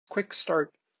quick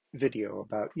start video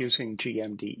about using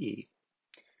GMDE.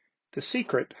 The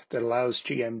secret that allows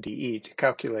GMDE to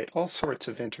calculate all sorts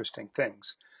of interesting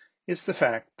things is the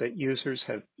fact that users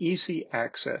have easy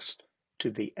access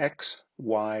to the X,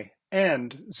 Y,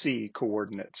 and Z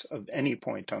coordinates of any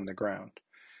point on the ground,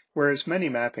 whereas many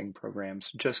mapping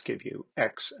programs just give you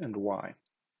X and Y.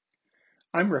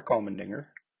 I'm Rick Allmendinger,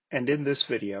 and in this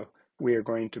video, we are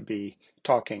going to be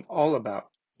talking all about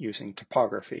using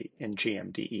topography in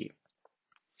GMDE.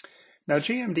 Now,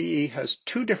 GMDE has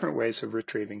two different ways of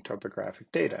retrieving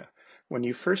topographic data. When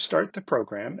you first start the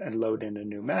program and load in a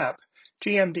new map,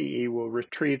 GMDE will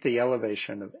retrieve the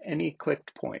elevation of any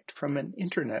clicked point from an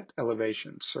internet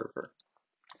elevation server.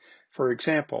 For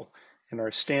example, in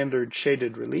our standard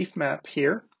shaded relief map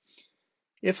here,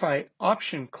 if I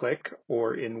option click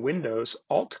or in Windows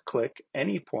alt click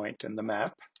any point in the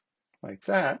map, like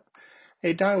that,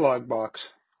 a dialog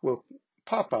box will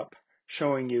pop up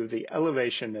showing you the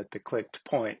elevation at the clicked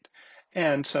point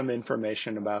and some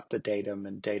information about the datum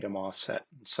and datum offset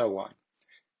and so on.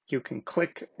 You can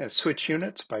click switch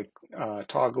units by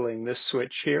toggling this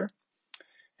switch here,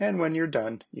 and when you're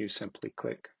done, you simply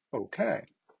click OK.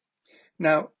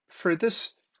 Now, for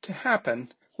this to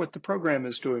happen, what the program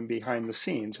is doing behind the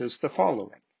scenes is the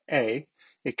following. A,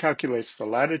 it calculates the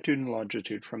latitude and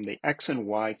longitude from the X and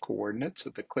Y coordinates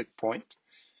of the click point.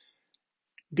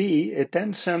 B, it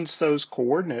then sends those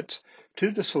coordinates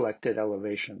to the selected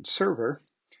elevation server.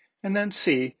 And then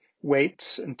C,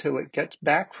 waits until it gets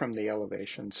back from the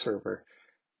elevation server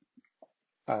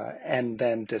and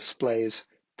then displays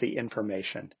the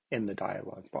information in the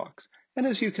dialog box. And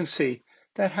as you can see,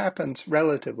 that happens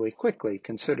relatively quickly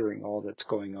considering all that's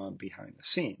going on behind the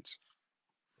scenes.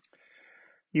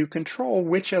 You control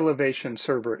which elevation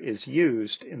server is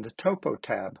used in the Topo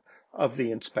tab of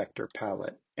the Inspector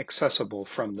palette, accessible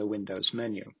from the Windows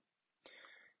menu.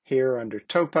 Here under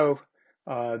Topo,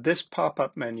 this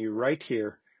pop-up menu right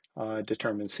here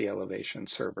determines the elevation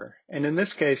server. And in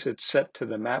this case, it's set to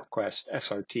the MapQuest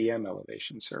SRTM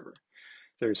elevation server.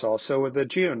 There's also the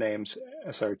GeoNames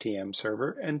SRTM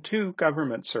server and two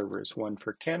government servers, one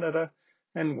for Canada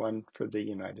and one for the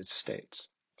United States.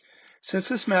 Since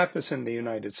this map is in the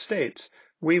United States,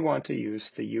 we want to use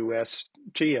the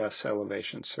USGS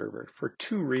elevation server for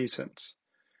two reasons.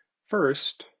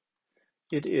 First,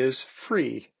 it is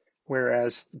free,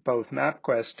 whereas both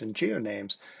MapQuest and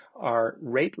GeoNames are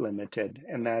rate limited,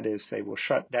 and that is they will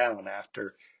shut down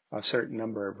after a certain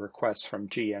number of requests from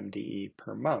GMDE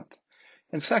per month.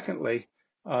 And secondly,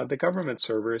 the government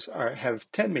servers have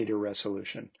 10-meter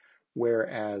resolution,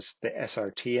 whereas the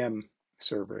SRTM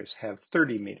servers have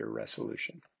 30-meter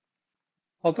resolution.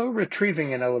 Although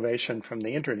retrieving an elevation from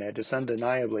the internet is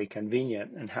undeniably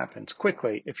convenient and happens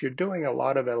quickly, if you're doing a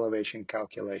lot of elevation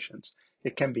calculations,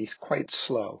 it can be quite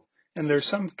slow, and there are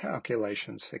some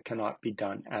calculations that cannot be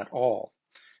done at all.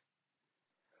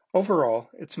 Overall,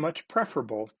 it's much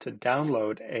preferable to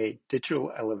download a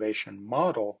digital elevation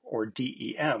model, or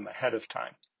DEM, ahead of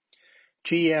time.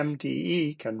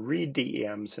 GMDE can read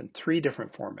DEMs in three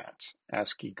different formats: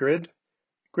 ASCII grid,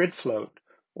 grid float,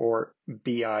 or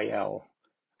BIL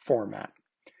format.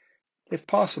 If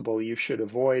possible, you should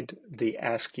avoid the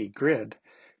ASCII grid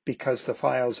because the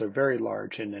files are very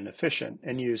large and inefficient,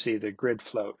 and use either grid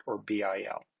float or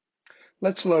BIL.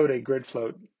 Let's load a grid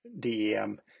float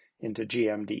DEM into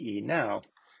GMDE now.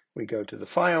 We go to the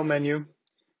File menu,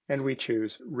 and we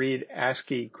choose Read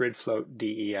ASCII Grid Float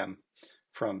DEM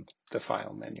from the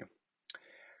File menu.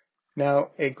 Now,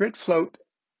 a grid float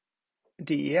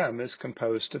DEM is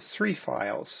composed of three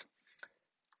files: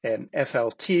 an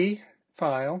FLT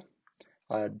file,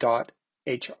 a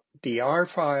 .hdr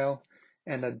file,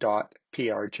 and a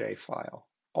 .prj file.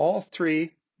 All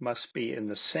three must be in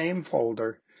the same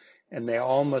folder, and they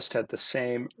all must have the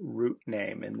same root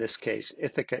name, in this case,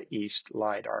 Ithaca East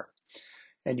LiDAR.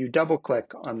 And you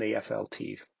double-click on the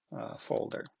FLT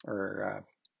folder or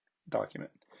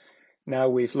document. Now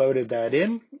we've loaded that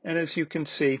in, and as you can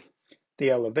see, the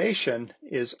elevation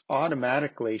is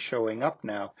automatically showing up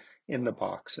now in the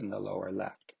box in the lower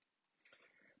left.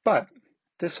 But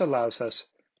this allows us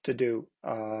to do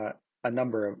a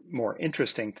number of more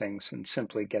interesting things than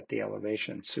simply get the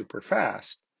elevation super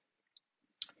fast.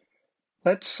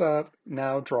 Let's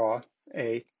now draw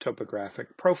a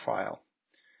topographic profile.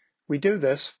 We do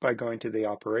this by going to the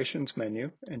Operations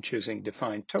menu and choosing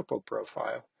Define Topo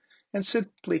Profile, and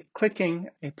simply clicking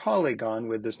a polygon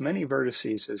with as many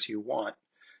vertices as you want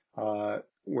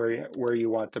where you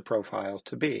want the profile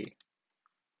to be.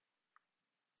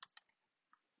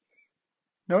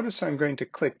 Notice I'm going to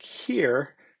click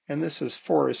here, and this is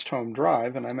Forest Home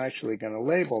Drive, and I'm actually going to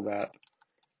label that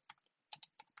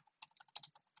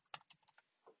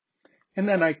And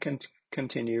then I can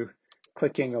continue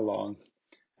clicking along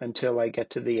until I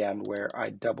get to the end where I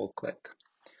double click.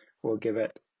 We'll give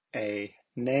it a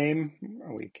name.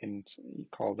 We can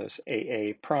call this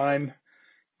AA prime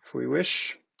if we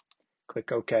wish.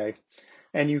 Click OK.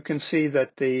 And you can see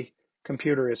that the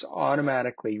computer has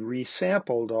automatically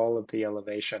resampled all of the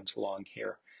elevations along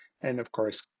here, and of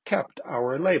course kept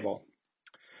our label.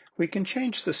 We can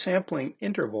change the sampling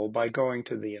interval by going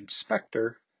to the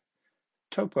Inspector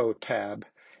Topo tab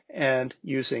and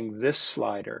using this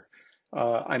slider.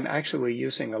 I'm actually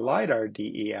using a LiDAR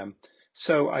DEM,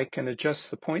 so I can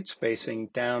adjust the point spacing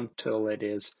down till it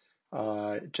is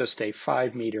just a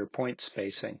 5-meter point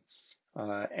spacing.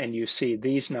 And you see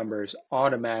these numbers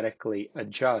automatically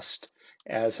adjust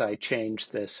as I change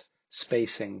this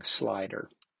spacing slider.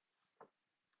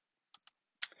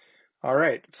 All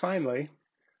right, finally,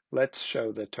 let's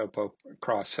show the topo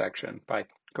cross section by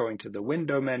going to the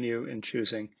window menu and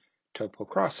choosing topo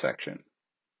cross section.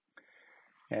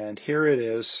 And here it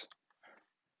is.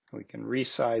 We can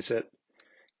resize it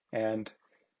and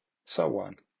so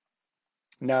on.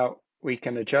 Now we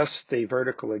can adjust the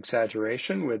vertical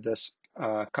exaggeration with this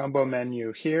combo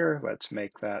menu here. Let's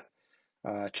make that,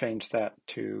 change that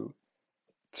to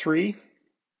 3.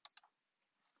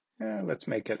 Let's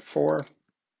make it 4.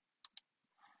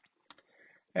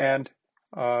 And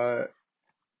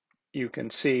you can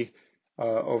see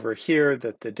over here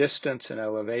that the distance and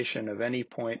elevation of any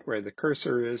point where the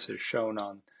cursor is shown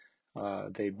on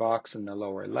the box in the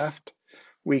lower left.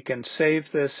 We can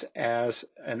save this as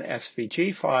an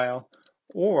SVG file,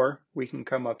 or we can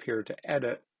come up here to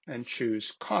Edit and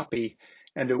choose Copy,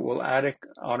 and it will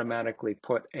automatically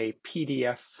put a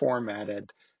PDF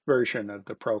formatted version of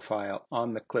the profile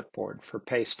on the clipboard for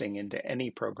pasting into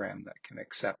any program that can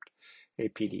accept a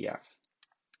PDF.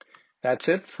 That's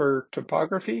it for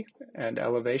topography and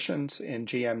elevations in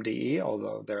GMDE,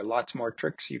 although there are lots more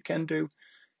tricks you can do,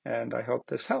 and I hope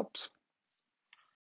this helps.